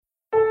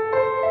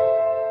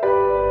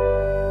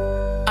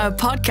a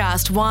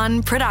Podcast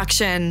One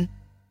production.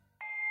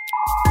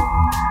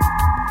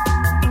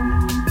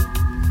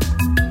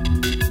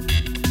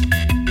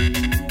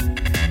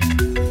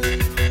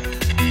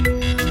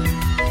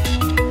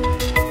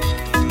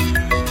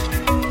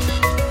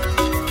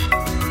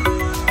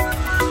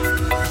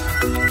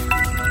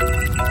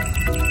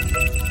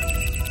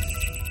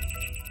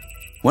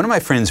 One of my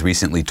friends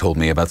recently told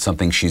me about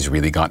something she's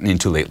really gotten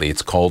into lately.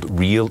 It's called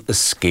real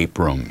escape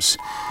rooms.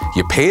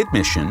 You pay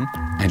admission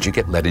and you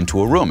get let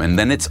into a room, and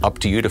then it's up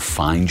to you to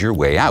find your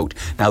way out.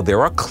 Now,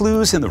 there are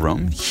clues in the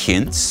room,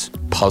 hints,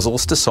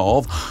 puzzles to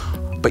solve,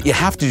 but you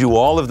have to do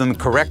all of them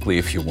correctly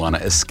if you want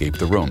to escape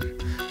the room.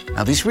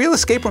 Now, these real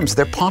escape rooms,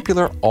 they're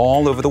popular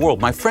all over the world.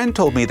 My friend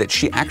told me that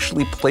she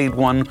actually played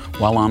one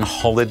while on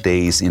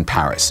holidays in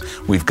Paris.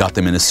 We've got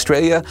them in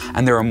Australia,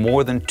 and there are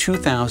more than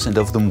 2,000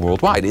 of them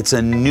worldwide. It's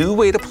a new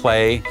way to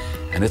play,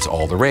 and it's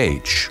all the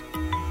rage.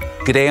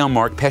 G'day, I'm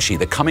Mark Pesce.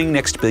 The coming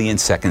next billion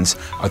seconds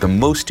are the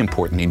most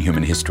important in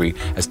human history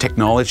as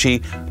technology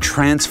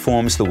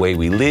transforms the way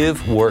we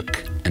live,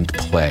 work, and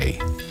play.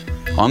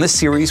 On this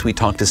series, we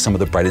talk to some of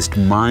the brightest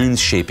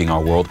minds shaping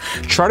our world,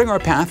 charting our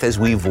path as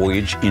we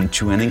voyage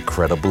into an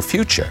incredible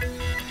future.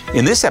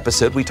 In this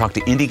episode, we talk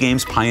to indie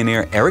games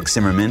pioneer Eric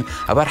Zimmerman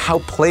about how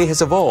play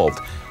has evolved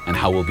and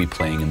how we'll be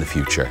playing in the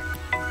future.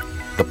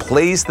 The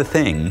play's the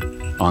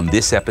thing on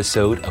this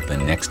episode of The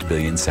Next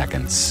Billion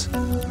Seconds.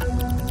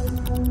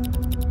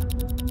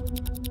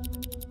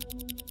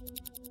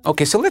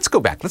 Okay, so let's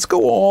go back. Let's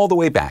go all the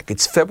way back.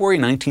 It's February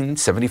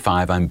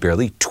 1975. I'm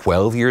barely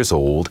 12 years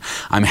old.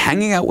 I'm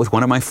hanging out with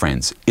one of my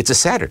friends. It's a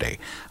Saturday.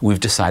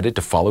 We've decided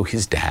to follow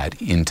his dad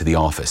into the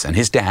office. And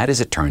his dad, as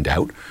it turned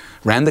out,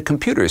 ran the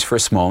computers for a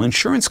small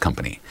insurance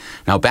company.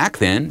 Now, back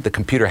then, the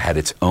computer had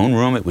its own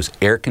room. It was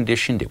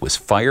air-conditioned. It was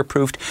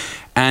fireproofed.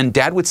 And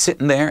Dad would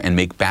sit in there and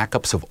make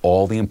backups of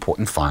all the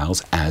important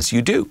files, as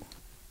you do.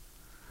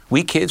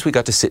 We kids, we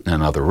got to sit in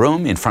another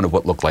room in front of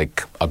what looked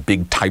like a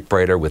big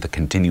typewriter with a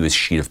continuous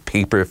sheet of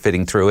paper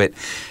fitting through it.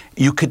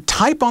 You could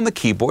type on the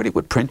keyboard, it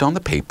would print on the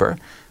paper.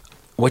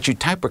 What you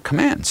type were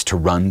commands to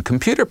run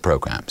computer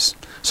programs.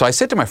 So I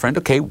said to my friend,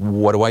 okay,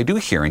 what do I do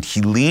here? And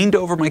he leaned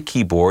over my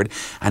keyboard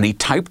and he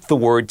typed the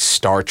word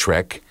Star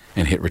Trek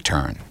and hit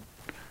return.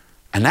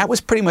 And that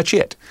was pretty much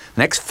it.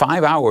 The next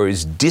 5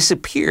 hours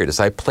disappeared as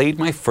I played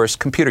my first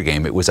computer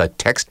game. It was a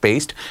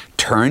text-based,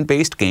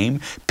 turn-based game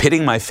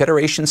pitting my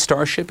Federation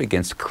starship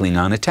against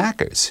Klingon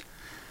attackers.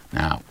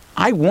 Now,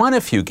 I won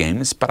a few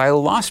games, but I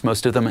lost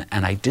most of them,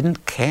 and I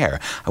didn't care.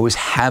 I was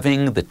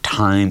having the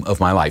time of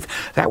my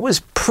life. That was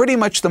pretty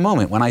much the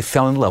moment when I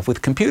fell in love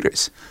with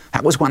computers.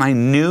 That was when I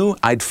knew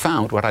I'd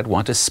found what I'd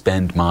want to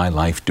spend my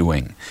life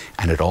doing.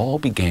 And it all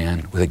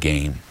began with a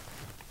game.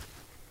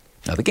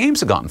 Now, the games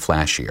have gotten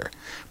flashier,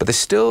 but they're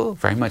still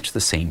very much the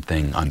same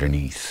thing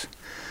underneath.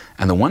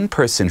 And the one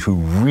person who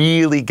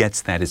really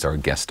gets that is our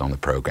guest on the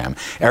program.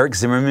 Eric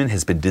Zimmerman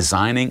has been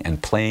designing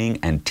and playing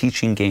and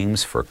teaching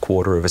games for a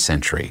quarter of a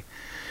century.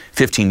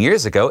 15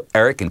 years ago,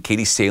 Eric and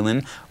Katie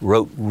Salen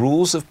wrote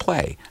Rules of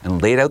Play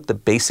and laid out the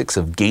basics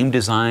of game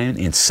design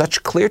in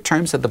such clear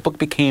terms that the book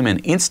became an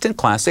instant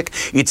classic.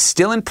 It's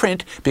still in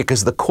print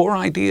because the core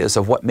ideas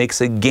of what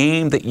makes a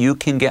game that you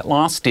can get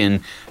lost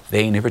in,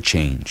 they never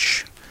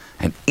change.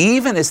 And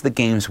even as the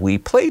games we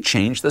play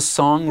change, the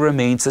song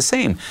remains the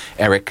same.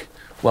 Eric,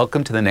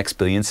 welcome to The Next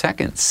Billion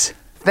Seconds.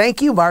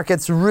 Thank you, Mark.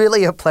 It's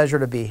really a pleasure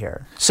to be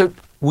here. So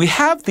we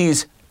have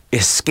these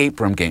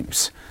escape room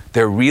games.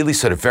 They're really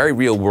sort of very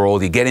real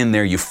world. You get in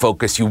there, you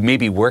focus, you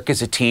maybe work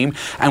as a team.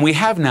 And we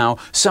have now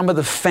some of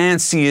the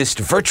fanciest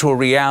virtual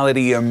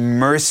reality,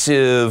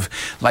 immersive,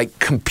 like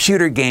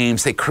computer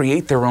games. They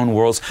create their own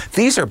worlds.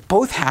 These are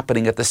both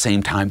happening at the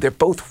same time. They're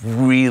both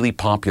really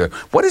popular.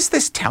 What is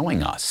this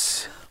telling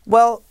us?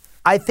 Well,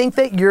 I think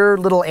that your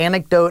little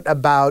anecdote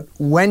about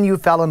when you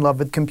fell in love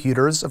with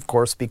computers, of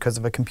course, because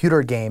of a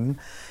computer game,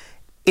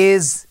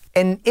 is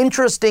an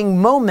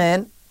interesting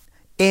moment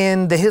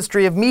in the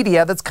history of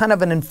media that's kind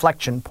of an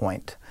inflection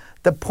point.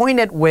 The point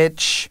at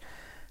which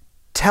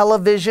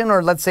television,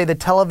 or let's say the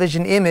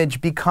television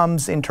image,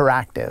 becomes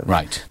interactive.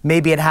 Right.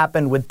 Maybe it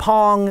happened with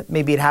Pong,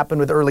 maybe it happened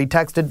with early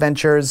text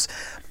adventures,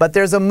 but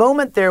there's a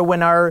moment there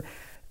when our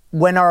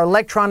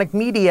electronic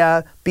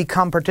media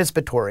become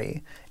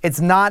participatory. It's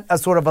not a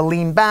sort of a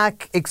lean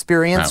back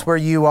experience where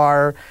you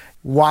are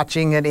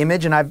watching an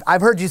image, and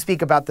I've heard you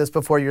speak about this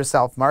before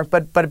yourself, Mark,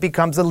 but it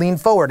becomes a lean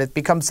forward. It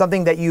becomes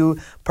something that you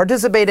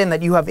participate in,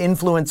 that you have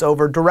influence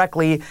over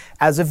directly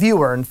as a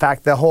viewer. In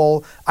fact, the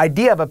whole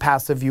idea of a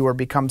passive viewer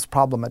becomes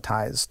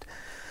problematized.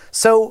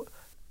 So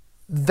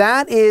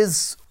that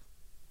is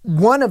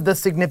one of the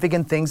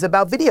significant things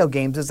about video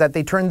games, is that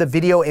they turn the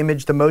video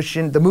image, the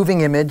motion, the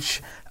moving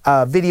image,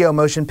 video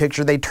motion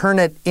picture, they turn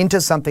it into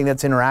something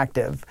that's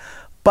interactive.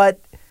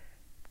 But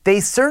they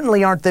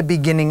certainly aren't the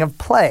beginning of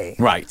play.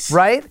 Right.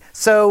 Right?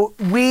 So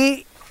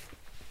we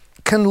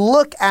can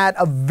look at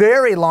a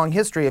very long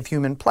history of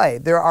human play.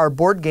 There are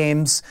board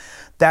games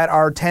that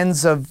are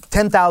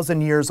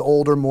 10,000 years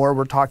old or more.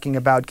 We're talking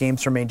about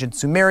games from ancient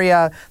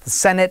Sumeria, the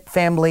Senet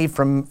family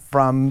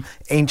from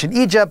ancient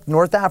Egypt,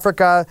 North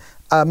Africa,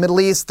 Middle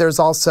East. There's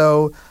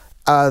also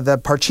the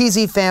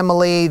Parcheesi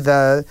family,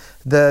 the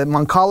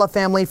Mancala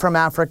family from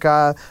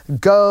Africa,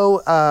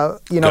 Go, Go,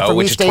 from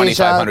which East is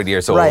Asia. 2,500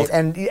 years old. Right,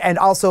 and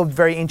also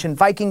very ancient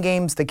Viking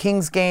games, the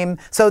King's Game.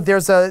 So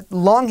there's a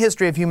long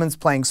history of humans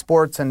playing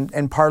sports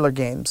and parlor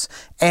games.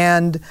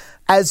 And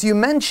as you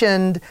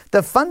mentioned,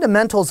 the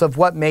fundamentals of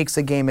what makes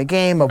a game,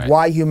 of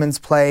why humans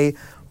play,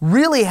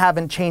 really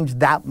haven't changed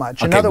that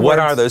much. Okay, what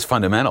are those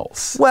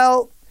fundamentals?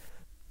 Well,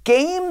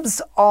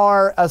 games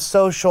are a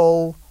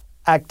social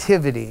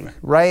activity,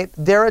 right?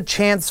 They're a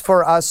chance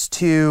for us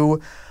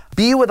to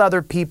be with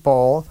other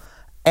people,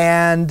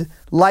 and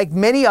like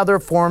many other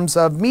forms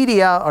of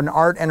media, and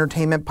art,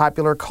 entertainment,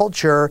 popular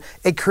culture,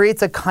 it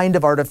creates a kind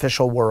of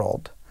artificial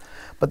world.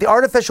 But the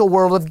artificial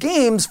world of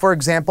games, for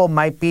example,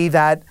 might be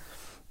that,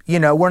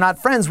 we're not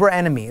friends, we're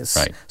enemies.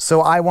 Right. So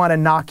I want to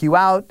knock you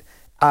out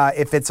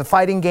if it's a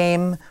fighting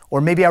game,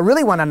 or maybe I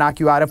really want to knock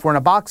you out if we're in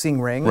a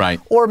boxing ring. Right.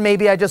 Or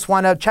maybe I just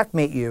want to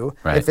checkmate you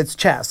if it's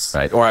chess.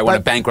 Right. Or I want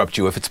to bankrupt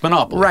you if it's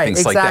Monopoly. Right,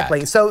 things exactly.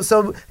 like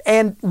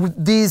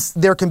that.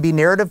 There can be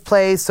narrative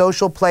play,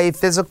 social play,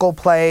 physical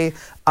play.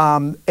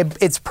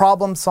 It's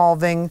problem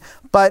solving.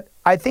 But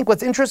I think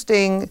what's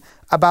interesting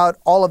about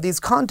all of these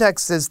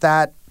contexts is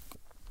that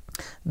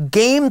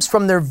games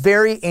from their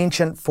very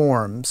ancient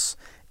forms,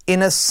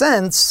 in a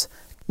sense,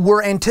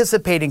 were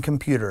anticipating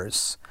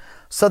computers.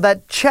 So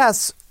that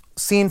chess,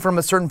 seen from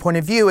a certain point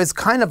of view, is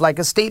kind of like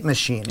a state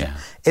machine. Yeah.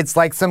 It's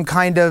like some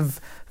kind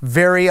of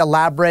very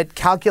elaborate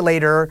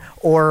calculator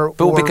or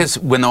because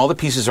when all the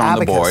pieces are on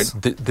the board,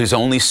 there's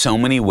only so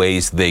many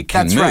ways they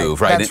can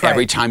move, right? And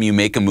every time you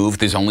make a move,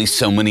 there's only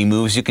so many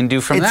moves you can do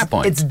from that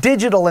point. It's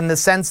digital in the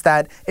sense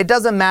that it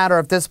doesn't matter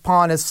if this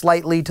pawn is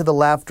slightly to the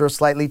left or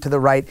slightly to the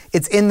right.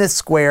 It's in this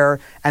square,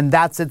 and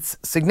that's its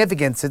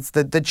significance. It's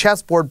the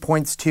chessboard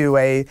points to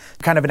a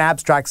kind of an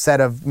abstract set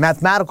of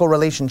mathematical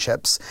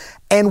relationships.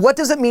 And what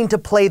does it mean to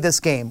play this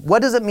game?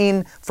 What does it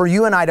mean for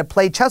you and I to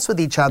play chess with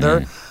each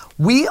other?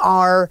 We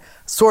are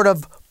sort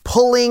of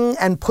pulling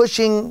and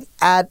pushing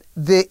at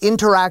the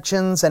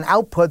interactions and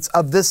outputs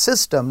of this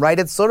system, right?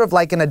 It's sort of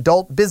like an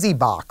adult busy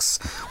box.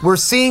 We're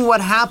seeing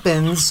what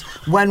happens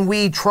when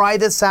we try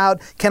this out.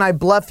 Can I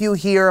bluff you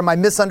here? Am I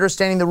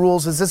misunderstanding the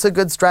rules? Is this a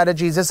good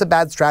strategy? Is this a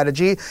bad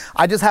strategy?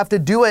 I just have to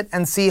do it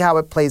and see how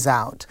it plays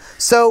out.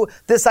 So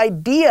this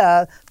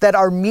idea that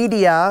our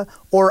media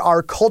or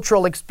our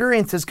cultural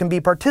experiences can be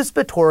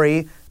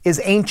participatory is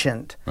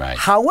ancient. Right.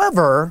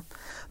 However,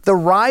 the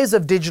rise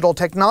of digital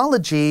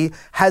technology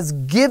has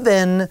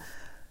given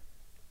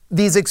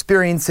these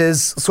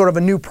experiences sort of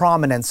a new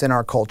prominence in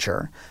our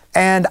culture.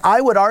 And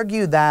I would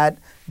argue that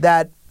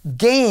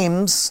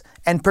games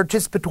and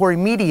participatory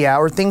media,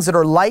 or things that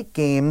are like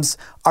games,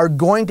 are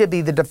going to be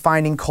the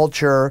defining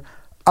culture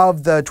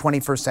of the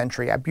 21st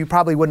century. You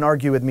probably wouldn't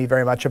argue with me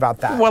very much about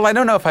that. Well, I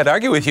don't know if I'd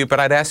argue with you, but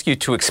I'd ask you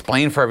to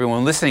explain for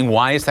everyone listening,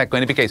 why is that going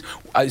to be the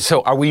case?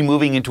 So are we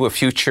moving into a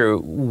future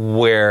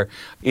where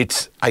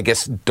it's, I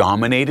guess,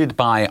 dominated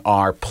by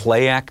our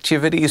play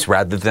activities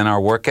rather than our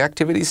work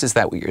activities? Is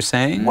that what you're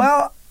saying?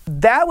 Well,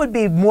 that would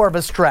be more of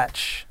a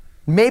stretch.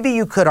 Maybe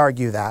you could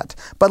argue that.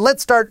 But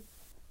let's start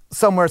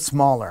somewhere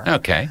smaller.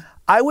 Okay.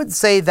 I would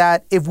say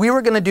that if we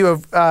were going to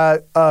do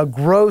a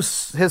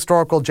gross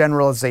historical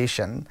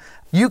generalization,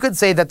 you could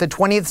say that the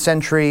 20th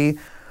century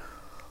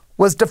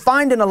was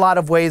defined in a lot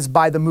of ways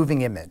by the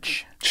moving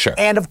image. Sure.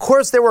 And of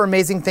course, there were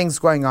amazing things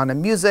going on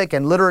in music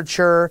and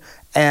literature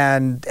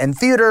and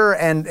theater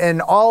and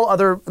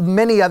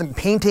many other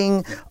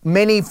painting,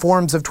 many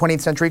forms of 20th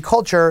century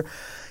culture.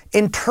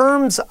 In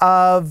terms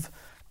of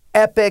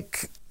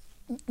epic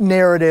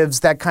narratives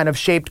that kind of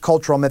shaped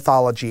cultural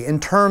mythology, in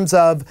terms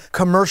of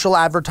commercial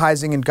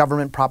advertising and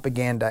government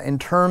propaganda, in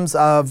terms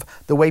of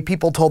the way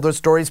people told their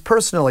stories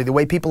personally, the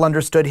way people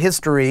understood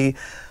history,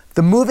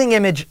 the moving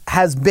image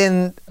has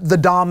been the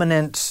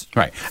dominant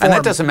Right. form. And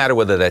that doesn't matter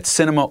whether that's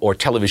cinema or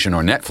television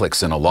or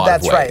Netflix in a lot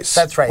of ways.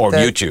 That's right. Or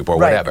YouTube or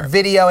whatever.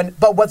 Video.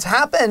 But what's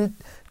happened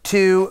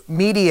to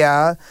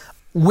media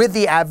with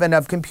the advent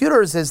of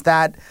computers is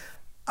that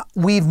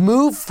we've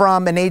moved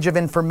from an age of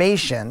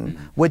information,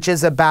 which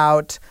is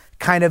about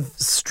kind of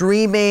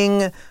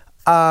streaming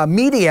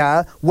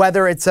media,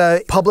 whether it's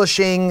a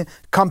publishing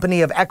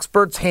company of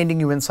experts handing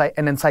you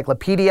an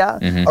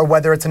encyclopedia, or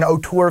whether it's an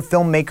auteur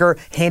filmmaker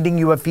handing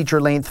you a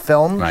feature-length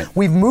film. Right.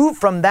 We've moved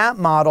from that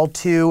model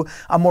to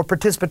a more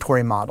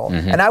participatory model.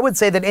 And I would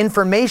say that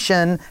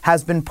information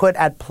has been put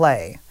at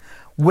play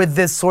with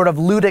this sort of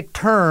ludic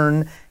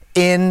turn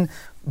in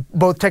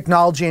both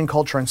technology and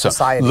culture and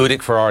society. So,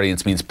 ludic for our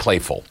audience means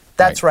playful.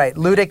 That's right.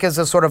 Ludic is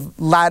a sort of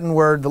Latin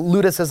word.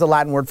 Ludus is a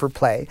Latin word for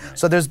play.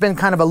 So there's been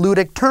kind of a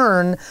ludic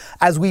turn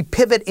as we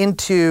pivot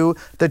into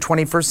the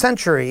 21st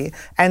century.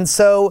 And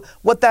so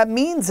what that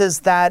means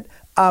is that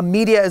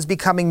media is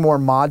becoming more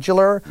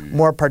modular,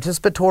 more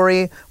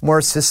participatory,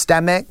 more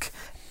systemic.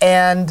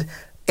 And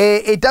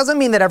it doesn't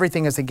mean that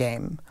everything is a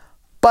game.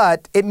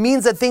 but it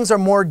means that things are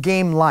more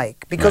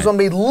game-like. Because when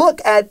we look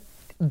at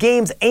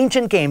games,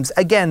 ancient games,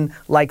 again,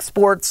 like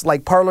sports,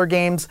 like parlor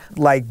games,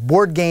 like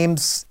board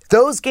games,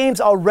 those games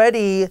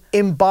already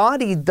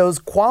embodied those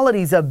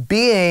qualities of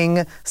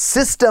being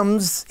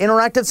systems,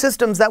 interactive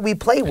systems that we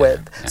play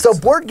with. So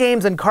board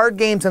games and card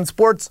games and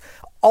sports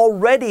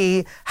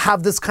already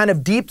have this kind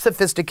of deep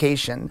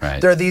sophistication.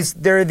 There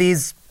are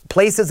these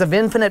places of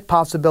infinite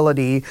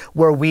possibility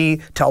where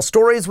we tell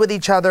stories with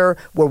each other,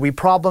 where we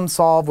problem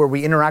solve, where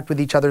we interact with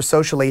each other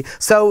socially.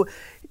 So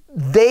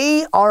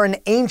they are an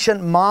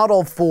ancient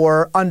model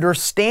for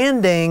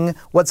understanding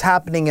what's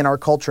happening in our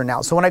culture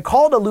now. So when I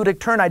call it a ludic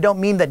turn, I don't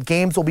mean that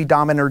games will be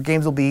dominant or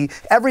games will be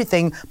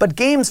everything, but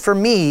games for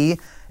me,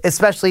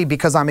 especially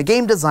because I'm a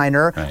game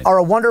designer, are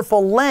a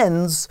wonderful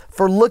lens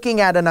for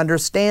looking at and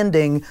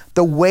understanding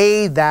the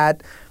way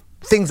that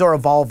things are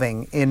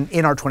evolving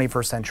in our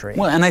 21st century.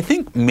 Well, and I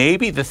think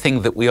maybe the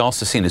thing that we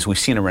also seen is we've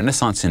seen a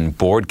renaissance in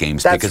board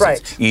games because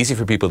it's easy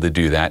for people to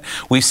do that.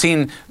 We've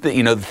seen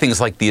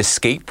things like the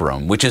escape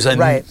room, which is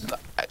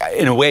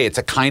in a way, it's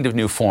a kind of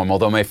new form,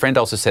 although my friend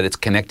also said it's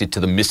connected to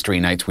the mystery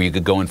nights where you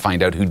could go and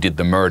find out who did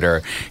the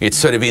murder. It's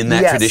sort of in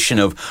that tradition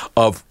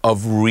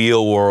of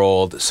real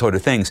world sort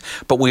of things.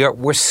 But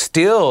we're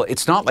still,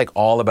 it's not like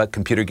all about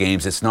computer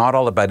games. It's not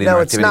all about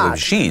interactivity with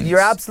machines. You're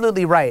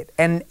absolutely right.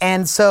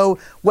 And so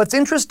what's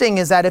interesting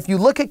is that if you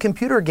look at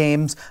computer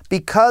games,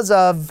 because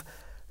of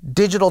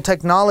digital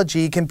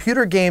technology,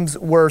 computer games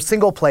were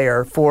single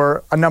player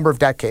for a number of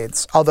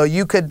decades. Although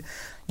you could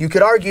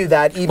argue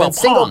that even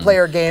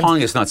single-player games...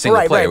 Pong is not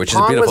single-player, which is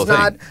a beautiful thing.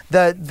 Pong was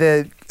not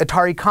the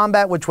Atari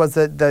Combat, which was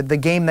the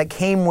game that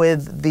came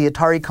with the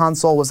Atari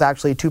console, was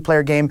actually a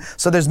two-player game.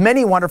 So there's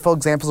many wonderful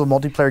examples of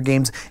multiplayer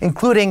games,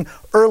 including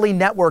early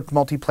networked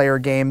multiplayer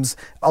games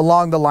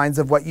along the lines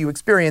of what you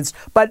experienced.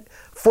 But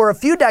for a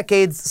few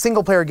decades,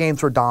 single-player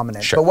games were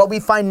dominant. But what we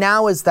find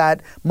now is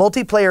that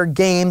multiplayer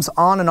games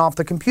on and off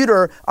the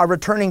computer are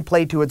returning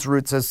play to its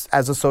roots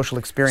as a social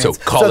experience.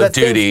 So Call of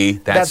Duty,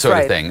 that sort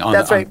of thing.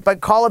 That's right.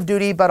 But Call of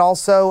Duty, but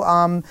also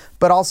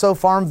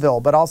Farmville,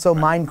 but also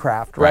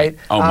Minecraft, right?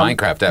 Oh,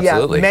 Minecraft,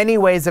 absolutely. Yeah, many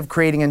ways of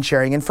creating and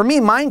sharing. And for me,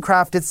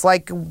 Minecraft, it's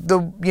like the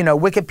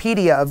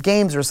Wikipedia of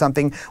games or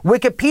something.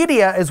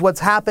 Wikipedia is what's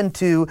happened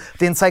to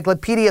the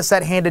encyclopedia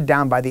set handed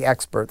down by the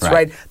experts,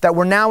 right? That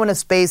we're now in a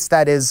space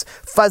that is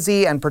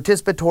fuzzy and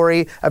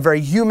participatory, a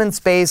very human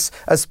space,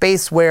 a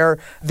space where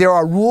there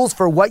are rules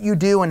for what you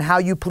do and how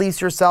you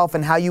police yourself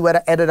and how you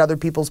edit other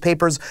people's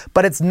papers,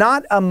 but it's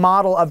not a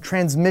model of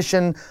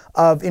transmission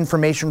of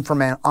information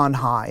from on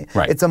high.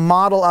 It's a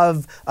model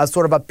of a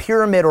sort of a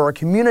pyramid or a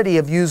community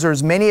of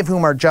users, many of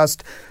whom are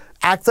just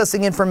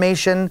accessing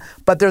information,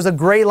 but there's a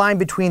gray line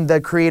between the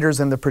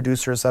creators and the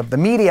producers of the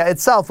media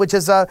itself, which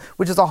is a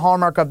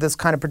hallmark of this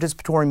kind of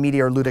participatory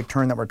media or ludic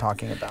turn that we're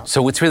talking about.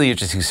 So what's really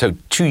interesting, so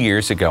 2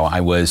 years ago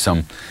I was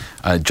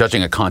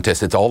judging a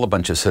contest. It's all a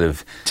bunch of sort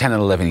of 10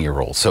 and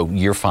 11-year-olds, so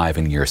year 5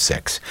 and year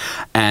 6.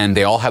 And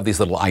they all have these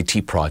little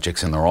IT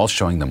projects and they're all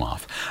showing them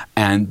off.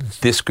 And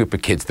this group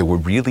of kids, they were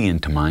really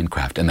into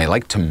Minecraft and they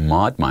liked to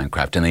mod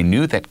Minecraft, and they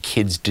knew that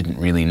kids didn't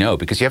really know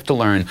because you have to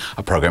learn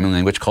a programming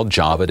language called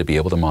Java to be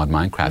able to mod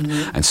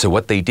Minecraft. And so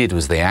what they did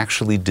was they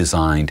actually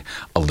designed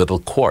a little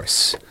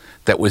course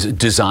that was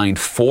designed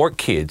for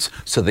kids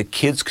so that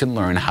kids can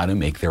learn how to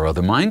make their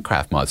other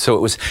Minecraft mods. So it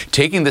was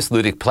taking this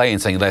ludic play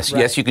and saying,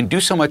 yes, you can do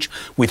so much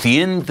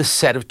within the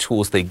set of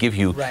tools they give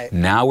you.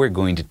 Now we're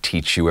going to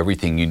teach you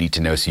everything you need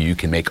to know so you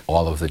can make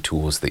all of the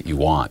tools that you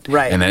want.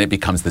 And then it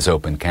becomes this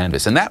open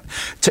canvas. And that,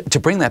 to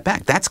bring that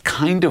back, that's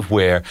kind of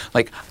where,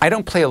 like, I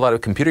don't play a lot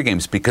of computer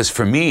games because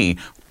for me,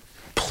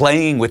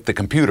 playing with the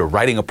computer,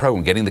 writing a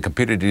program, getting the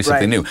computer to do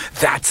something new,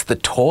 that's the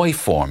toy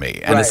for me.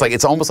 And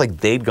it's almost like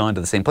they'd gone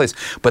to the same place.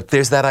 But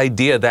there's that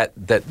idea, that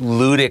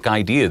ludic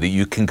idea that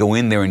you can go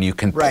in there and you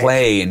can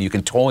play and you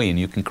can toy and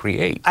you can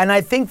create. And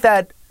I think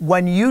that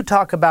when you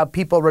talk about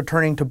people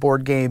returning to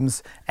board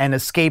games and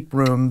escape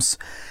rooms,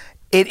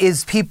 it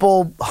is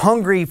people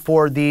hungry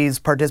for these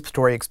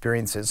participatory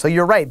experiences. So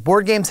you're right,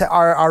 board games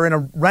are in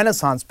a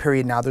renaissance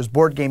period now. There's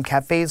board game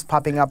cafes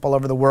popping up all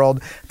over the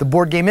world. The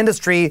board game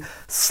industry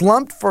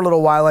slumped for a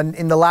little while, and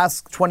in the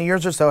last 20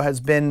 years or so has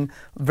been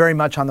very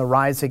much on the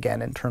rise again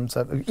in terms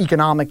of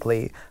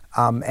economically.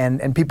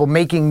 And people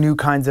making new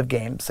kinds of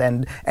games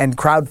and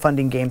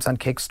crowdfunding games on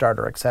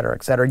Kickstarter, et cetera,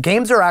 et cetera.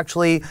 Games are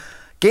actually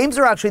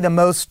the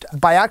most,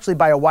 by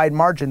a wide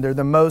margin, they're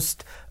the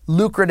most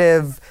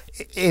lucrative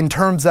in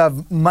terms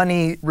of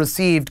money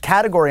received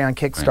category on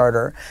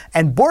Kickstarter.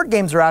 And board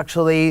games are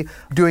actually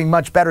doing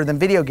much better than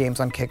video games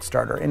on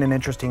Kickstarter in an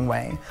interesting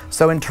way.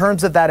 So in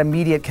terms of that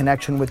immediate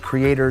connection with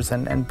creators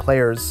and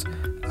players,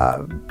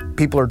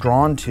 people are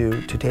drawn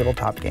to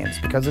tabletop games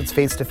because it's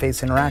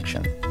face-to-face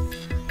interaction.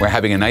 We're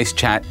having a nice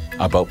chat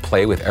about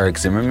play with Eric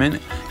Zimmerman.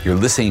 You're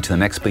listening to The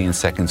Next Billion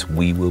Seconds.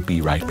 We will be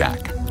right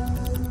back.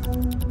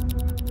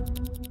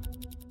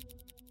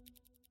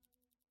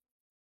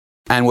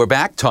 And we're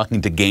back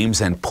talking to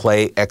games and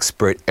play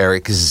expert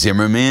Eric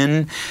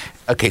Zimmerman.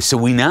 Okay, so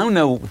we now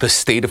know the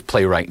state of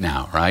play right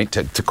now, right?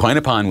 To coin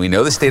a pun, we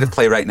know the state of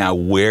play right now,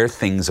 where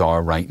things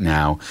are right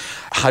now.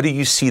 How do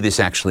you see this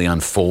actually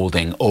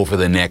unfolding over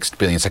the next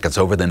billion seconds,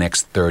 over the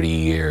next 30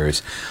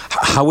 years?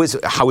 How is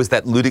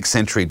that ludic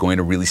century going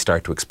to really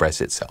start to express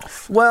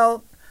itself?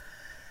 Well,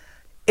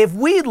 if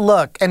we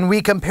look and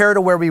we compare to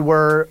where we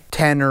were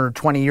 10 or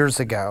 20 years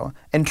ago,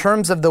 in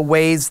terms of the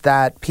ways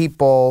that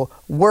people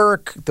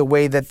work, the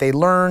way that they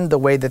learn, the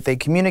way that they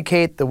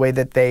communicate, the way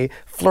that they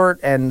flirt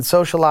and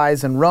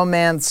socialize and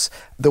romance,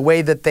 the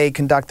way that they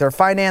conduct their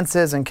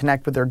finances and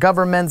connect with their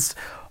governments,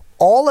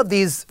 all of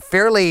these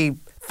fairly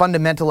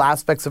fundamental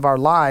aspects of our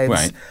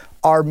lives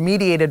are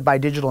mediated by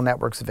digital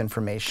networks of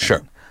information.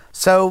 Sure.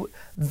 So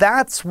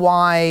that's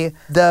why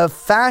the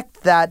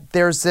fact that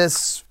there's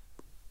this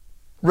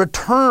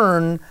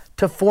return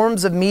to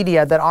forms of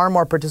media that are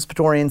more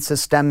participatory and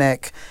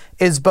systemic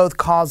is both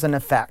cause and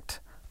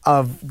effect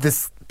of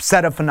this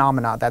set of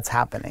phenomena that's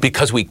happening.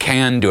 Because we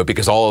can do it,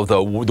 because all of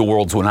the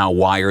world's now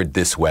wired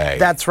this way.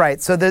 That's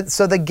right. So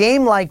the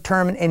game-like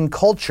term in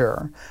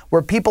culture,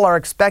 where people are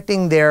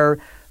expecting their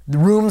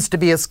rooms to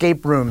be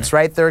escape rooms,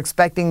 right? They're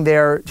expecting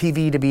their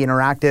TV to be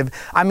interactive.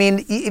 I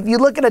mean, if you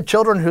look at a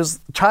child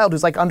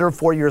who's like under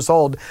 4 years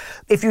old,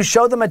 if you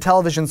show them a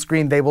television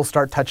screen, they will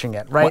start touching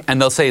it, right? Well,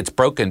 and they'll say it's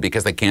broken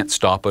because they can't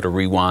stop it or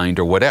rewind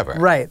or whatever.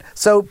 Right.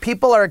 So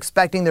people are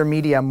expecting their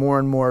media more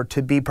and more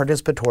to be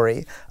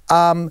participatory.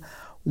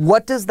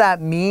 What does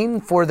that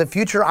mean for the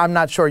future? I'm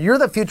not sure. You're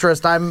the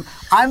futurist. I'm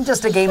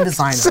just a game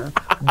designer.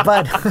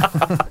 but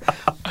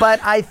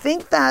I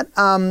think that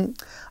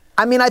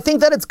I think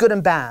that it's good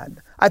and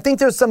bad. I think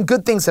there's some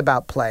good things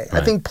about play.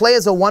 Right. I think play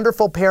is a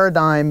wonderful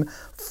paradigm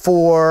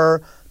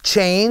for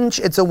change.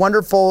 It's a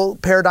wonderful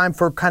paradigm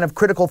for kind of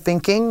critical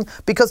thinking,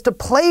 because to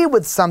play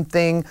with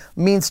something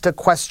means to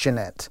question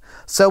it.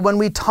 So when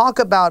we talk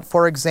about,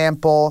 for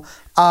example,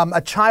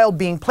 a child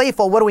being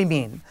playful, what do we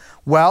mean?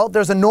 Well,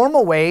 there's a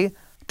normal way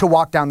to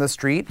walk down the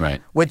street,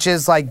 which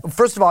is like,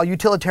 first of all,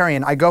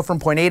 utilitarian. I go from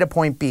point A to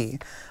point B.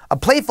 A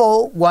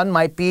playful one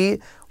might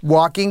be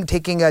walking,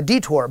 taking a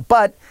detour.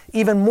 But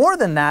even more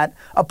than that,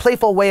 a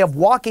playful way of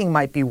walking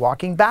might be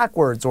walking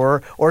backwards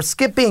or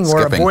skipping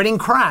or avoiding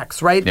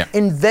cracks, right? Yeah.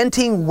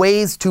 Inventing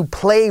ways to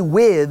play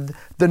with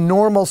the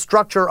normal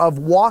structure of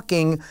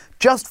walking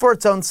just for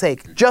its own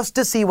sake, just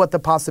to see what the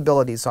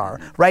possibilities are,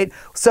 right?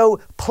 So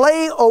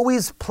play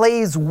always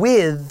plays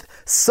with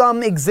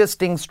some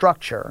existing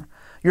structure.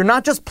 You're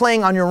not just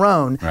playing on your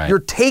own. Right. You're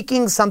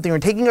taking something. You're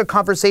taking a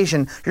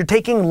conversation. You're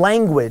taking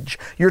language.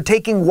 You're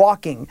taking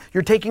walking.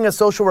 You're taking a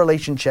social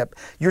relationship.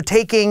 You're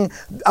taking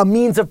a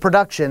means of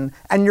production,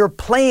 and you're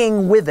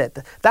playing with it.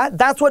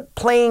 That's what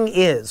playing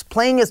is.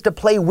 Playing is to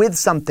play with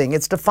something.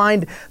 It's to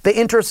find the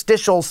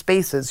interstitial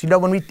spaces. You know,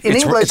 when we in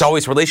English, it's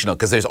always relational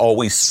because there's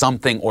always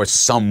something or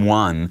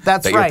someone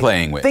that you're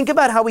playing with. Think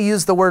about how we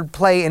use the word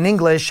play in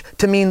English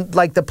to mean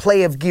like the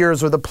play of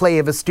gears or the play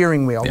of a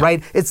steering wheel,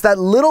 right? It's that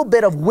little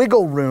bit of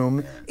wiggle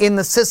room in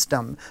the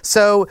system.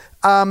 So,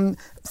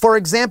 for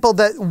example,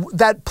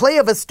 that play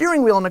of a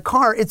steering wheel in a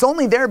car, it's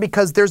only there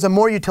because there's a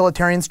more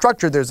utilitarian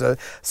structure. There's a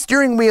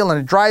steering wheel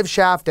and a drive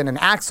shaft and an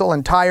axle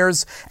and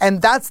tires,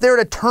 and that's there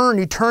to turn.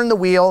 You turn the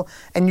wheel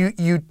and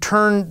you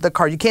turn the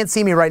car. You can't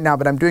see me right now,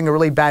 but I'm doing a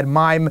really bad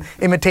mime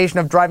imitation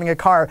of driving a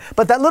car.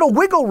 But that little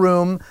wiggle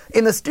room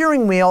in the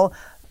steering wheel,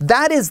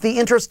 that is the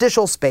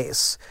interstitial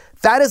space.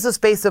 That is the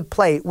space of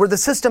play where the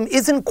system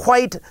isn't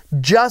quite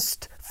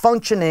just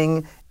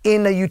functioning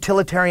in a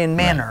utilitarian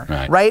manner,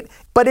 right?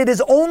 But it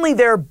is only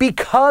there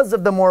because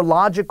of the more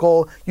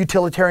logical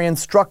utilitarian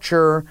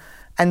structure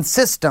and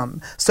system.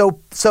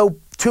 So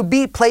to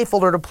be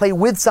playful or to play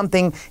with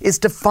something is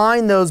to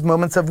find those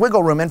moments of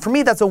wiggle room. And for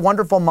me, that's a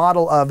wonderful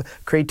model of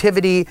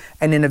creativity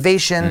and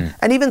innovation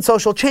and even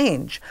social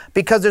change,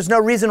 because there's no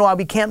reason why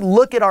we can't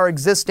look at our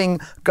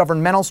existing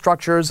governmental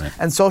structures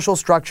and social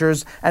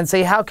structures and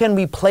say, how can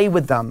we play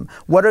with them?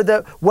 What are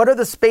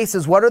the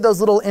spaces? What are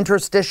those little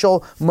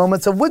interstitial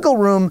moments of wiggle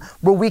room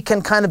where we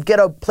can kind of get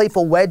a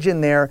playful wedge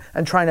in there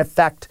and try and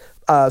affect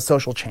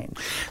social change?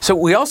 So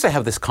we also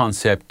have this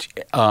concept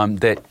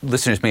that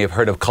listeners may have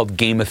heard of called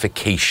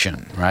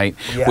gamification, right?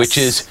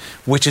 Yes.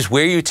 Which is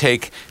where you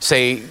take,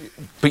 say,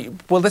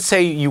 let's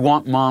say you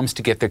want moms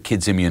to get their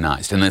kids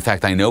immunized. And in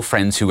fact, I know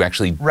friends who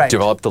actually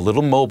developed a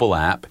little mobile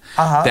app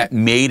that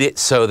made it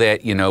so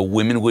that,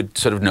 women would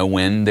sort of know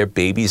when their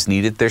babies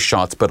needed their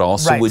shots, but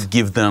also would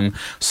give them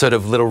sort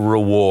of little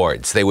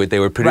rewards. They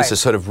would produce a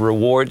sort of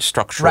reward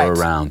structure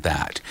around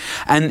that.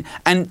 And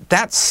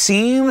that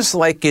seems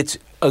like it's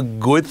a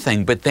good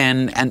thing, but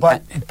then as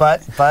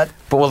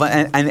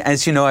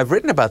you know, I've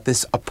written about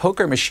this. A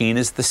poker machine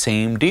is the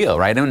same deal,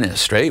 right? In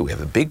Australia, we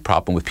have a big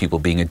problem with people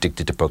being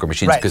addicted to poker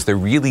machines because they're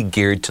really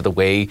geared to the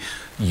way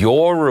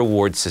your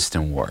reward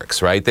system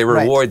works, right? They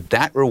reward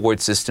that reward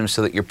system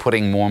so that you're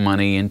putting more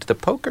money into the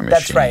poker machine.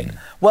 That's right.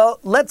 Well,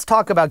 let's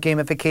talk about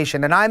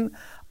gamification, and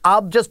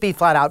I'll just be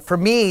flat out. For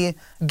me,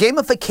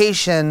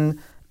 gamification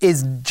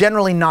is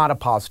generally not a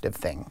positive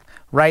thing.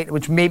 right?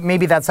 Which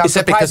maybe that sounds Is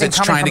that because surprising it's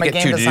coming trying to from a get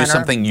game you to designer. do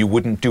something you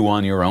wouldn't do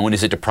on your own?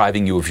 Is it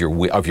depriving you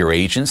of your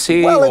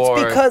agency? Well, or?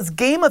 it's because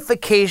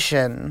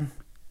gamification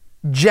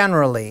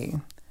generally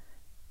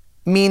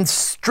means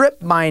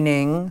strip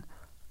mining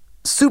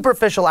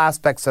superficial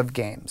aspects of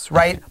games,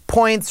 right? Okay.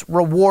 Points,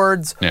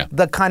 rewards, Yeah.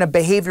 the kind of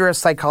behaviorist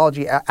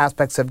psychology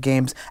aspects of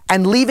games,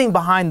 and leaving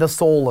behind the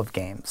soul of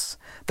games.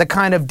 The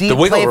kind of deep,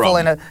 wiggle playful,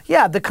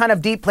 room. the kind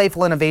of deep,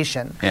 playful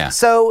innovation. Yeah.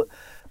 So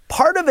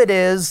part of it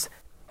is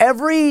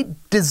every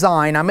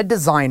design, I'm a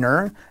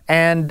designer,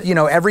 and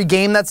every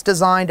game that's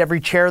designed, every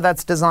chair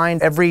that's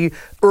designed, every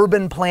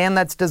urban plan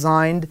that's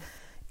designed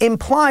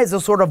implies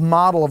a sort of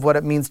model of what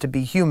it means to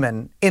be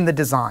human in the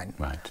design.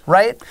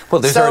 Right?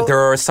 Well, there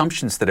are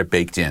assumptions that are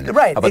baked in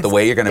about the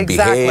way you're going to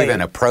behave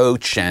and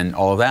approach and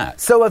all that.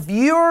 So if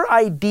your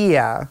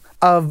idea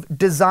of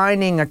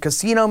designing a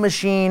casino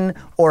machine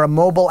or a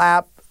mobile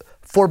app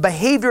for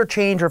behavior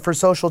change or for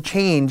social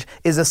change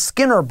is a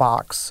Skinner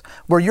box,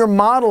 where your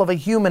model of a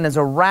human is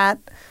a rat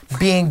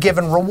being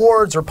given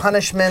rewards or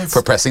punishments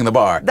For pressing the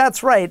bar.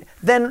 That's right.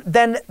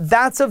 Then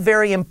that's a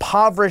very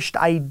impoverished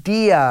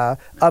idea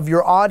of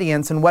your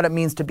audience and what it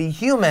means to be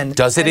human.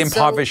 Does it And so-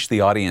 impoverish the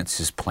audience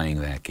who's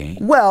playing that game?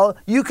 Well,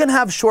 you can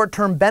have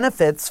short-term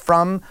benefits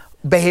from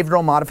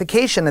behavioral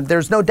modification, and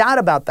there's no doubt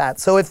about that.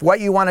 So if what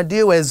you want to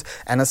do is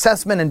an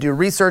assessment and do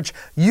research,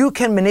 you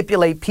can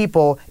manipulate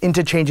people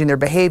into changing their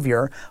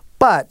behavior.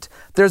 But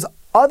there's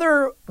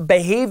other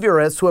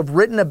behaviorists who have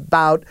written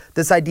about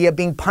this idea of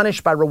being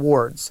punished by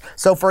rewards.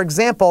 So for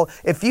example,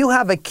 if you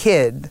have a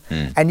kid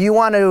and you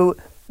want to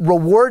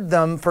reward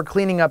them for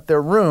cleaning up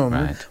their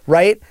room,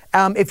 right?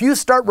 If you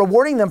start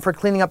rewarding them for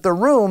cleaning up their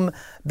room,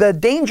 the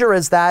danger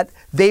is that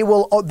they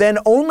will then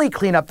only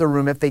clean up the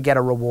room if they get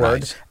a reward.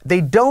 Right.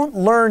 They don't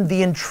learn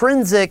the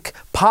intrinsic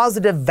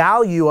positive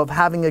value of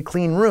having a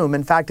clean room.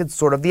 In fact, it's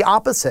sort of the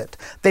opposite.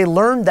 They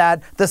learn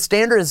that the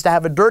standard is to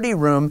have a dirty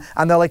room,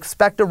 and they'll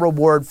expect a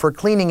reward for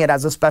cleaning it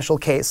as a special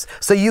case.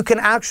 So you can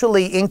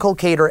actually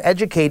inculcate or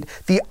educate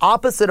the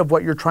opposite of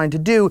what you're trying to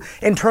do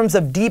in terms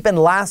of deep and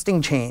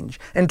lasting change,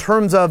 in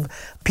terms of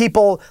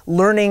people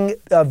learning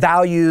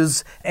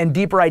values and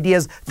deeper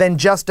ideas than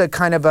just a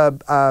kind of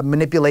a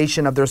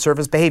manipulation of their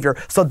surface behavior.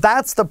 So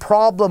that's the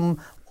problem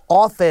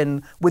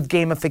often with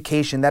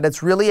gamification, that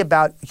it's really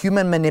about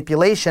human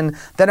manipulation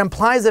that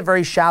implies a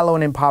very shallow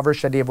and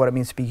impoverished idea of what it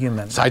means to be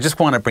human. So I just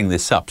want to bring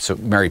this up. So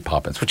Mary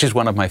Poppins, which is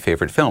one of my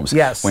favorite films.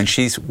 Yes. When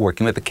she's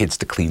working with the kids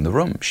to clean the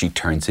room, she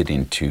turns it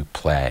into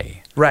play.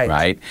 Right.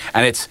 Right?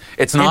 And it's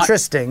not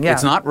interesting, yeah.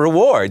 It's not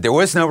reward. There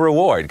was no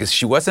reward because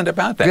she wasn't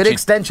about that. Good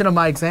extension of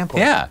my example.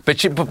 Yeah,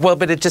 but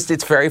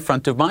it's very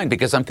front of mind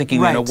because I'm thinking,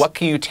 Right. what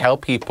can you tell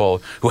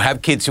people who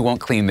have kids who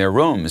won't clean their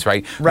rooms,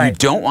 right? Right. You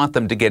don't want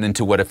them to get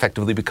into what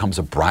effectively becomes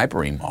a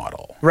bribery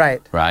model.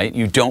 Right. Right?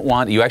 You don't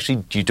want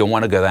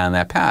to go down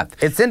that path.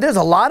 There's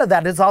a lot of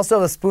that. It's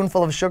also a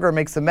spoonful of sugar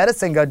makes the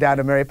medicine go down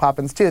to Mary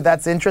Poppins too.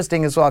 That's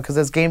interesting as well, because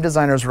as game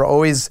designers, we're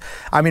always,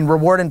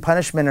 reward and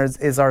punishment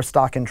is our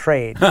stock in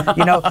trade,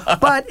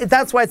 But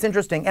that's why it's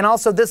interesting. And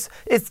also this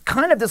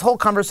whole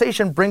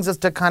conversation brings us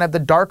to kind of the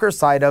darker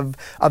side of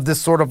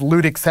this sort of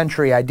ludic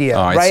century idea,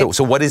 All right. right?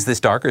 So what is this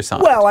darker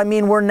side? Well,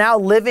 we're now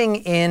living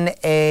in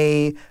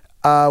a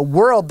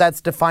world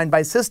that's defined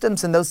by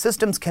systems, and those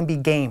systems can be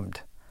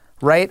gamed.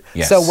 Right?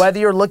 Yes. So whether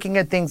you're looking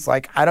at things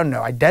like,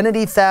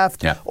 identity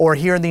theft, Yeah. or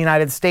here in the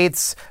United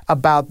States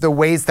about the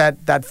ways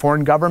that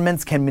foreign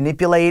governments can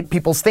manipulate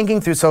people's thinking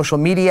through social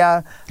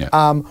media,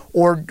 Yeah.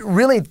 or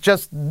really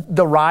just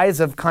the rise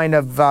of kind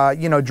of,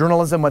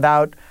 journalism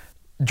without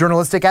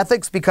journalistic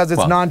ethics because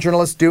it's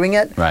non-journalists doing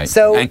it. Right.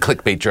 So, and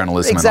clickbait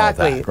journalism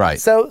exactly. and all that. Right.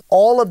 So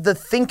all of the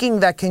thinking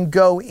that can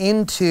go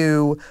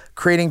into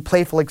creating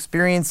playful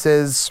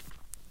experiences,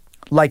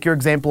 like your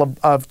example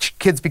of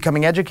kids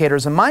becoming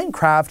educators in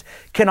Minecraft,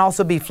 can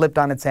also be flipped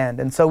on its end.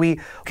 And so we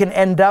can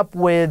end up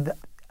with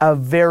a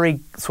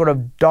very sort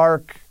of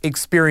dark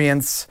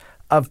experience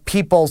of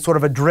people sort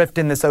of adrift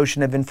in this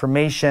ocean of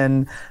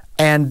information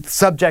and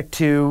subject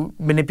to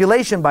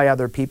manipulation by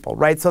other people,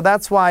 right? So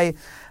that's why,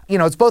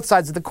 it's both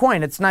sides of the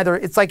coin. It's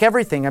like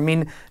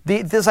everything.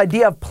 This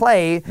idea of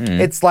play,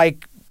 it's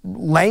like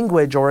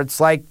language, or it's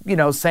like,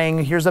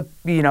 saying here's a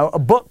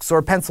books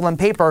or pencil and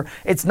paper.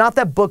 It's not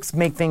that books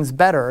make things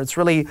better. It's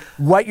really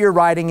what you're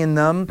writing in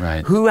them,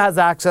 Right. who has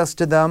access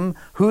to them,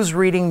 who's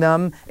reading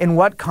them, in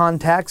what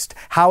context,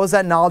 how is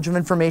that knowledge of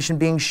information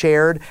being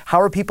shared, how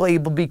are people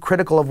able to be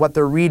critical of what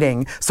they're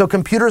reading. So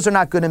computers are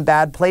not good and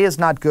bad. Play is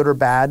not good or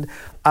bad.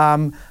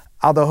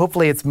 Although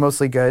hopefully it's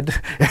mostly good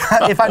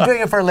if I'm doing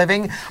it for a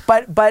living.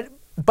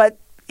 But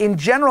in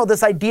general,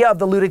 this idea of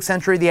the ludic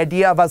century, the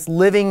idea of us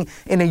living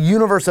in a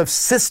universe of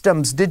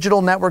systems,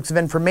 digital networks of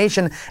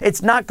information,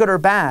 it's not good or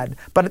bad.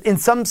 But in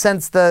some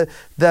sense, the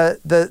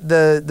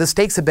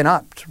stakes have been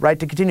upped, right?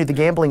 To continue the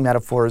gambling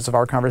metaphors of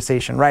our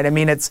conversation, right?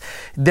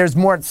 There's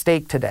more at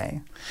stake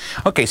today.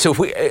 Okay, so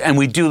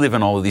we do live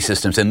in all of these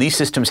systems, and these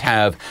systems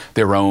have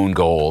their own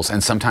goals,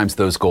 and sometimes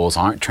those goals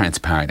aren't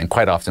transparent, and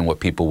quite often what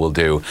people will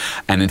do,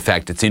 and in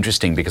fact, it's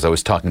interesting because I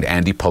was talking to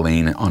Andy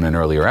Pauline on an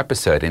earlier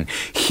episode, and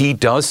he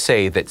does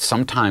say that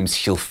sometimes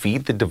he'll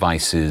feed the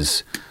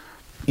devices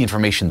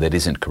information that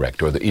isn't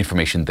correct or the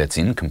information that's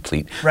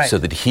incomplete so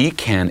that he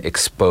can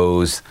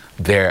expose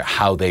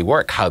how they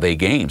work, how they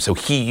game. So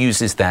he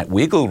uses that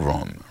wiggle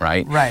room,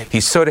 right? Right.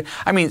 He's sort of,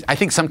 I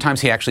think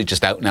sometimes he actually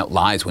just out and out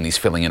lies when he's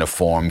filling in a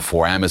form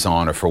for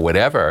Amazon or for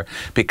whatever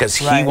because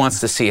he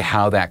wants to see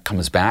how that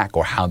comes back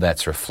or how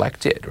that's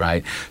reflected,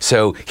 right?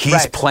 So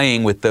he's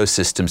playing with those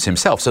systems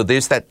himself. So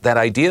there's that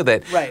idea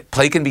that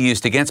play can be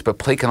used against, but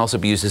play can also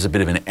be used as a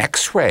bit of an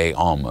X-ray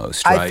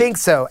almost, right? I think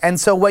so. And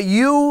so what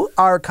you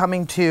are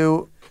coming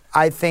to,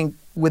 I think,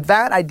 with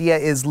that idea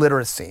is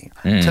literacy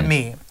to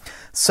me.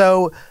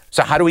 So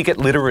how do we get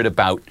literate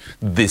about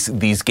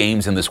these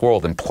games in this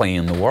world and play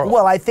in the world?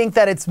 Well, I think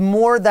that it's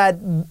more that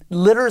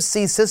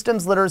literacy,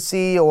 systems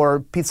literacy,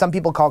 or some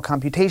people call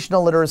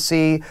computational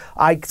literacy.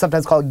 I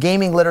sometimes call it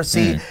gaming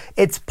literacy.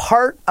 It's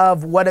part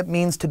of what it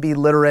means to be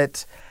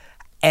literate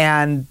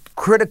and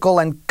critical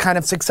and kind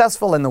of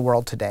successful in the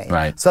world today.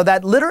 Right. So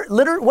that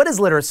what is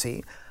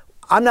literacy?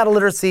 I'm not a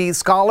literacy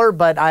scholar,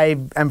 but I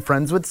am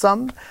friends with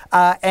some,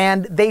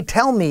 and they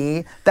tell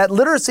me that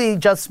literacy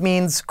just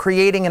means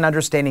creating and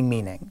understanding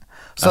meaning.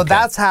 So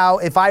that's how,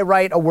 if I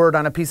write a word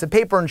on a piece of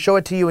paper and show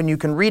it to you and you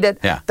can read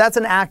it, that's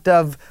an act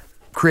of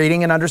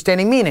creating and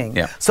understanding meaning.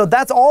 So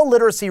that's all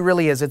literacy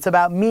really is. It's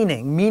about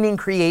meaning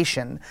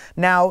creation.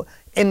 Now,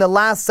 in the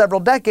last several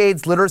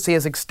decades, literacy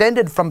has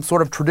extended from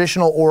sort of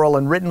traditional oral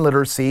and written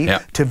literacy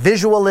to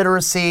visual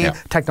literacy,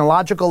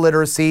 technological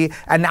literacy,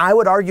 and I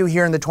would argue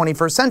here in the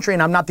 21st century,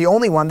 and I'm not the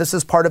only one, this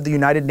is part of the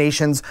United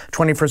Nations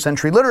 21st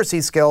Century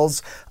Literacy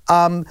Skills,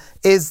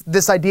 is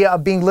this idea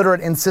of being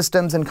literate in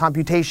systems and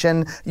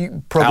computation,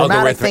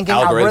 programmatic thinking,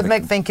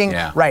 algorithmic thinking.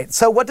 Right.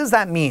 So what does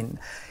that mean?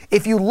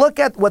 If you look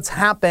at what's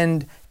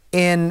happened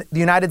in the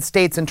United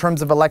States in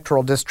terms of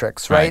electoral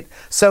districts, right?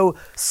 So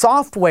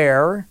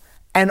software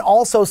and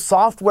also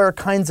software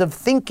kinds of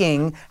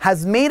thinking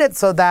has made it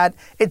so that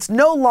it's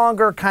no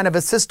longer kind of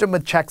a system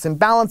with checks and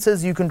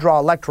balances. You can draw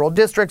electoral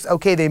districts.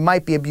 Okay, they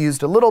might be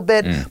abused a little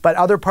bit, but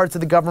other parts of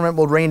the government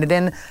will rein it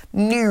in.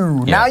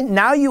 No.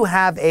 Now you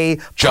have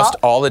just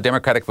all the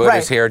Democratic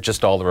voters here,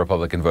 just all the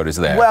Republican voters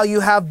there. Well,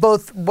 you have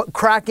both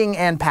cracking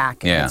and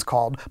packing, it's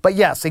called. But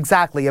yes,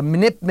 exactly. A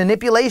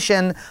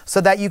manipulation so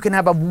that you can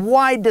have a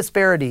wide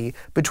disparity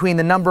between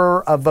the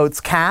number of votes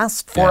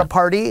cast for a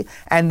party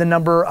and the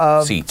number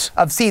of seats.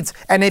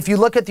 And if you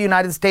look at the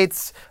United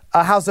States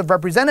House of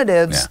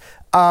Representatives,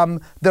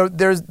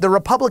 the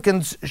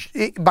Republicans,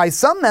 by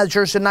some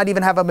measure, should not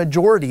even have a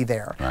majority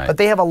there. But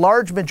they have a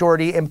large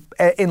majority,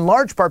 in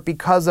large part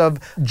because of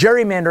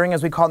gerrymandering,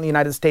 as we call it in the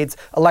United States,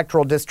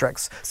 electoral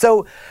districts.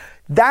 So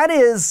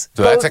that's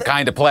a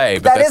kind of play,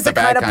 but that's the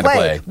bad kind of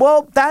play.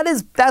 Well,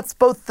 that's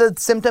both the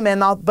symptom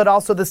but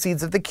also the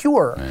seeds of the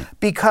cure,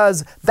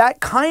 because that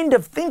kind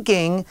of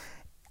thinking.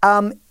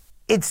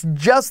 It's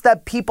just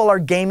that people are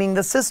gaming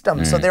the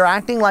system. So they're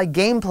acting like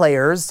game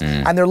players,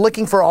 and they're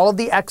looking for all of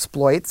the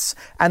exploits,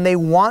 and they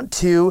want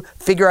to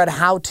figure out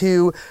how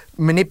to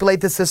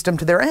manipulate the system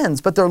to their ends.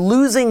 But they're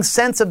losing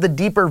sense of the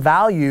deeper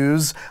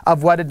values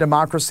of what a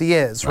democracy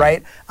is,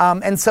 right?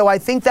 And so I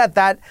think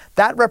that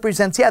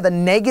represents, the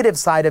negative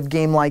side of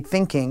game-like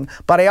thinking.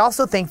 But I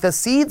also think the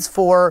seeds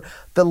for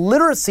the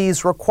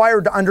literacies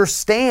required to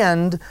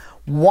understand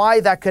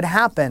why that could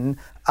happen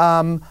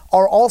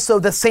are also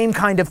the same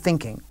kind of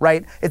thinking,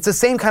 right? It's the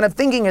same kind of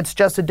thinking, it's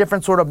just a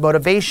different sort of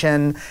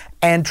motivation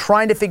and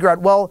trying to figure out,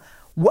 well,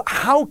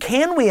 how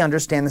can we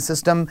understand the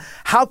system?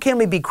 How can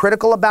we be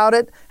critical about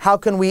it? How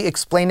can we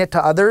explain it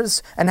to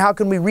others? And how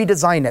can we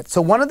redesign it?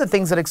 So one of the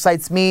things that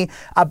excites me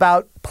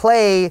about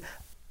play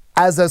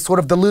as a sort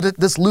of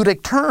this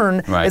ludic turn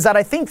is that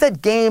I think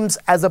that games,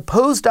 as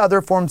opposed to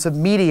other forms of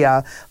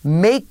media,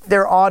 make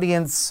their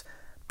audience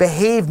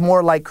behave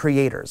more like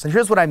creators. And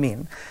here's what I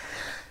mean.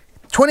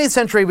 20th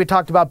century, we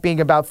talked about being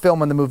about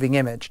film and the moving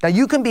image. Now,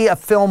 you can be a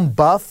film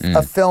buff,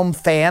 a film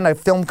fan, a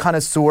film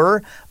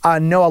connoisseur,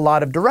 know a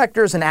lot of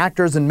directors and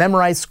actors and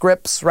memorize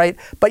scripts, right?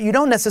 But you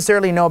don't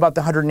necessarily know about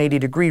the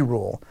 180-degree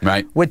rule,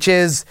 which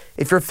is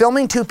if you're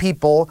filming two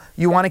people,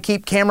 you want to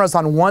keep cameras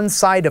on one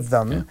side of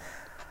them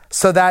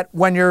so that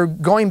when you're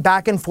going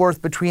back and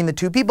forth between the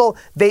two people,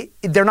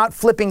 they're not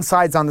flipping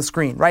sides on the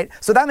screen, right?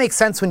 So that makes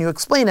sense when you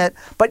explain it,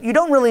 but you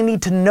don't really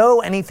need to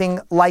know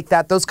anything like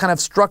that, those kind of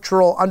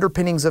structural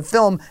underpinnings of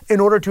film in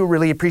order to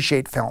really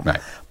appreciate film.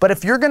 But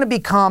if you're going to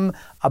become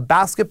a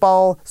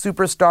basketball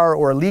superstar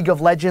or a League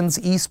of Legends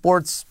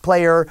esports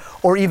player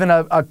or even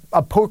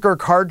a poker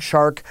card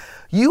shark,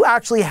 you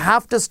actually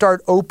have to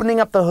start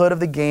opening up the hood of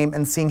the game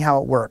and seeing how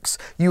it works.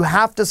 You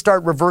have to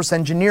start reverse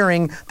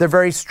engineering the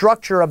very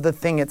structure of the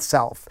thing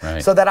itself.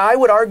 Right. So that I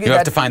would argue that you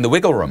have to find the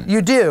wiggle room.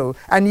 You do.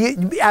 And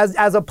you, as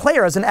a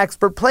player, as an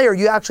expert player,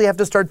 you actually have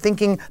to start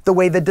thinking the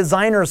way the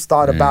designers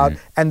thought about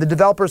and the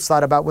developers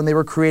thought about when they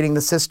were creating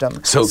the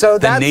system. So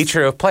the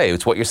nature of play,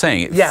 it's what you're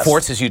saying. It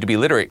forces you to be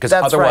literate because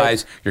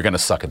otherwise you're going to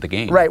suck at the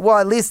game. Right. Well,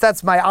 at least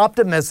that's my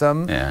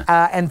optimism.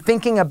 Yeah. And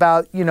thinking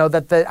about,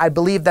 that I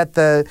believe that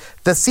the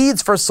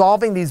seeds for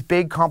solving these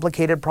big,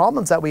 complicated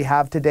problems that we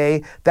have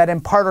today that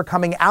in part are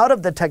coming out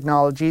of the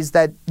technologies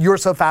that you're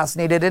so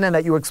fascinated in and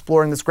that you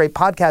explore in this great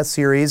podcast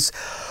series,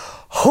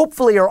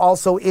 hopefully are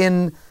also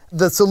in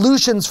the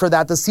solutions for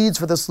that, the seeds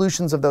for the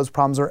solutions of those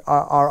problems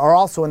are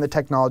also in the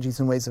technologies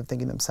and ways of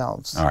thinking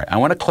themselves. All right. I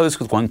want to close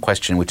with one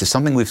question, which is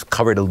something we've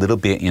covered a little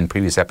bit in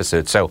previous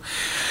episodes. So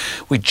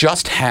we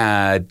just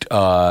had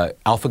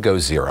AlphaGo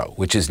Zero,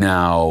 which is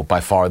now by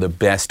far the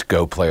best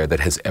Go player that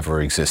has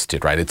ever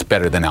existed, right? It's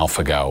better than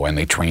AlphaGo, and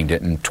they trained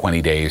it in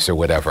 20 days or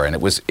whatever. And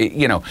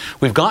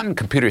we've gotten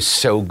computers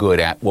so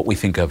good at what we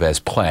think of as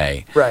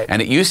play. Right.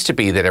 And it used to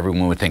be that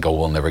everyone would think, oh,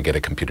 we'll never get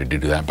a computer to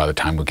do that. By the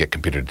time we get a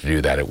computer to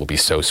do that, it will be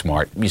so smart.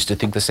 We used to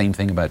think the same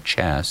thing about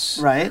chess.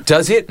 Right.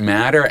 Does it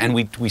matter? And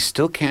we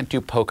still can't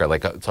do poker.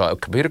 So a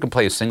computer can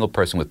play a single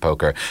person with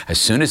poker. As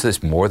soon as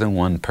there's more than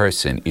one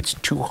person, it's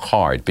too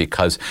hard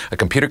because a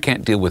computer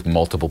can't deal with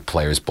multiple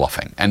players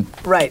bluffing. And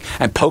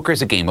poker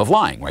is a game of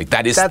lying, right?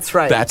 That's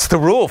right. That's the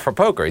rule for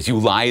poker, is you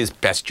lie as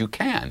best you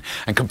can.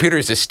 And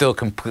computers are still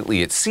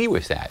completely at sea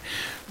with that.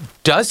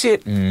 Does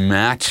it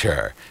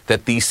matter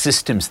that these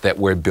systems that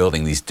we're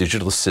building, these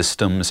digital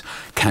systems,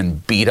 can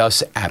beat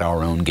us at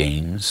our own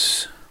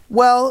games?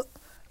 Well,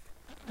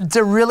 it's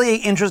a really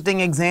interesting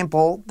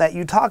example that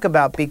you talk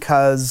about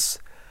because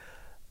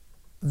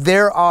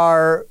there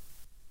are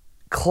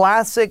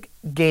classic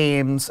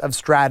games of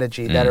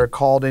strategy that are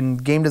called in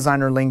game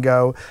designer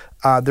lingo,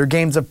 they're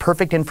games of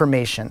perfect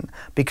information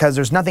because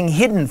there's nothing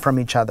hidden from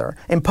each other.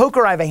 In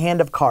poker, I have a hand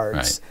of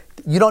cards. Right.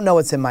 You don't know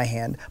what's in my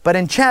hand. But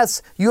in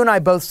chess, you and I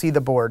both see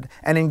the board.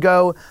 And in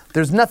Go,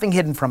 there's nothing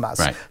hidden from us.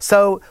 Right.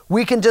 So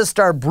we can just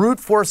start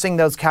brute forcing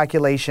those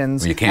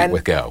calculations. Well, you can't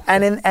with Go.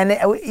 But in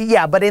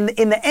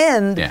the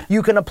end,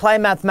 you can apply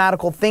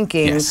mathematical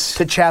thinking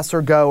to chess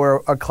or Go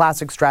or a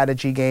classic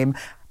strategy game.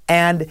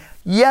 And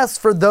yes,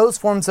 for those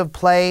forms of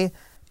play,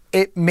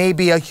 it may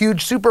be a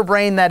huge super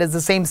brain that is the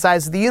same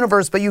size as the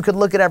universe, but you could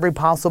look at every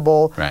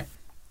possible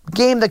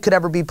game that could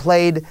ever be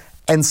played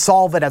and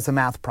solve it as a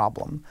math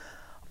problem.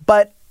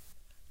 But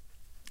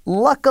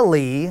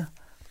luckily,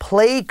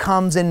 play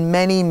comes in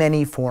many,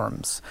 many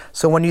forms.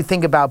 So when you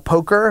think about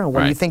poker,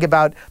 when you think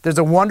about, there's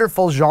a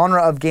wonderful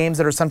genre of games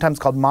that are sometimes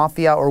called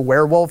Mafia or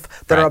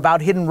Werewolf that are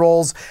about hidden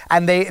roles,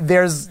 and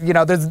there's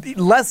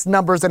less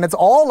numbers, and it's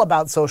all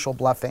about social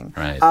bluffing.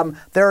 Right.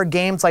 There are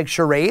games like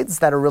charades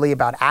that are really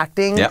about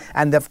acting,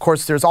 and of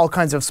course there's all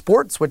kinds of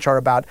sports which are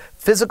about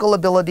physical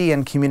ability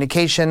and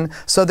communication.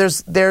 So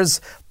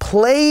there's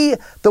play.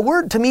 The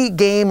word to me,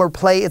 game or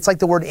play, it's like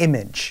the word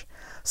image.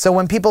 So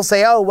when people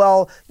say, "Oh,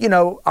 well,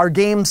 our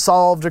game's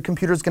solved, or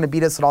computer's going to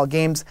beat us at all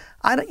games,"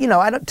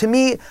 to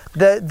me,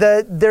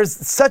 there's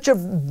such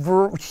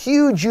a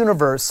huge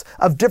universe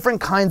of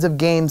different kinds of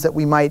games that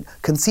we might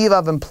conceive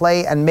of and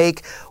play and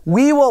make.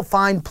 We will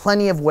find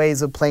plenty of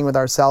ways of playing with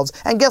ourselves.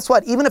 And guess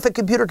what? Even if a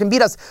computer can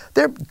beat us,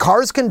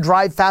 cars can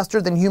drive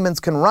faster than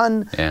humans can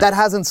run. Yeah. That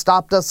hasn't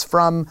stopped us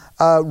from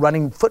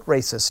running foot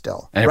races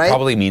still. And it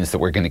probably means that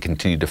we're going to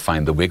continue to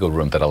find the wiggle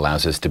room that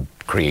allows us to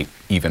create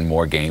even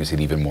more games and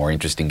even more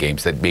interesting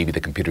games that maybe the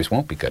computers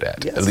won't be good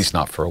at least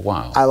not for a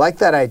while. I like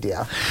that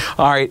idea.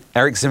 All right,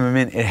 Eric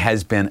Zimmerman, it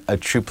has been a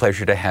true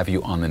pleasure to have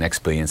you on The Next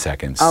Billion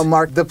Seconds. Oh,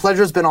 Mark, the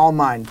pleasure's been all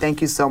mine.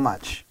 Thank you so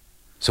much.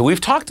 So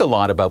we've talked a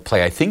lot about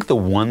play. I think the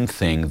one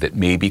thing that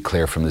may be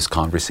clear from this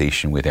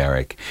conversation with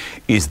Eric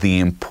is the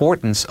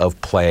importance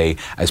of play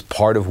as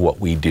part of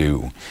what we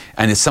do.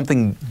 And it's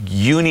something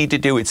you need to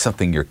do. It's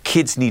something your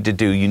kids need to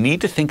do. You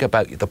need to think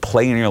about the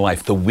play in your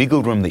life, the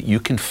wiggle room that you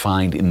can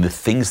find in the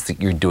things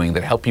that you're doing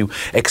that help you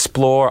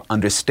explore,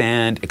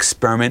 understand,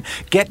 experiment,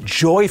 get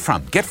joy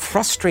from, get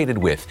frustrated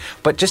with,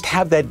 but just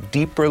have that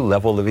deeper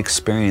level of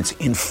experience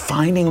in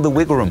finding the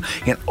wiggle room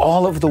in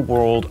all of the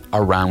world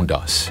around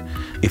us.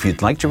 If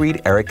you'd like to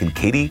read Eric and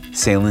Katie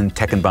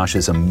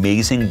Salen-Tekkenbosch's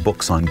amazing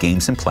books on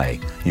games and play,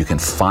 you can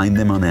find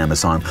them on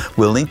Amazon.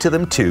 We'll link to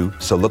them too,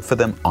 so look for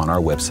them on our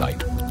website.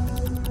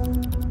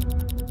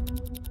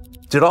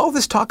 Did all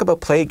this talk about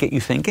play get you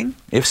thinking?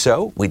 If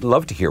so, we'd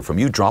love to hear from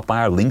you. Drop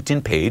by our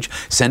LinkedIn page,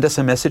 send us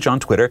a message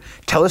on Twitter,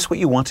 tell us what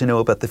you want to know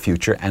about the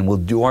future, and we'll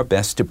do our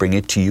best to bring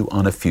it to you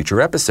on a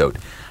future episode.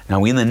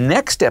 Now, in the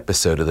next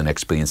episode of The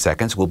Next Billion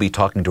Seconds, we'll be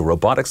talking to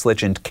robotics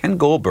legend Ken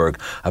Goldberg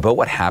about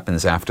what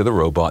happens after the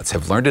robots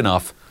have learned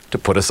enough to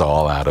put us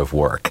all out of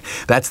work.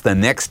 That's the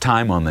next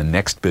time on The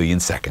Next Billion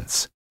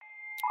Seconds.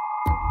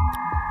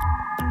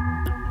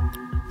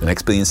 The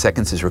Next Billion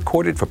Seconds is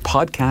recorded for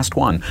Podcast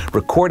One.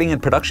 Recording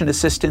and production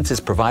assistance is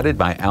provided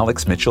by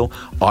Alex Mitchell.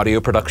 Audio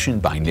production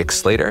by Nick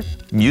Slater.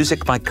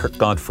 Music by Kirk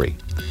Godfrey.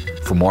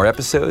 For more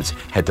episodes,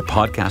 head to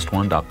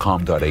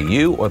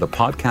podcastone.com.au or the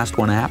Podcast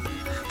One app.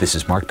 This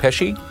is Mark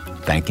Pesce,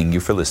 thanking you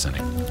for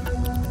listening.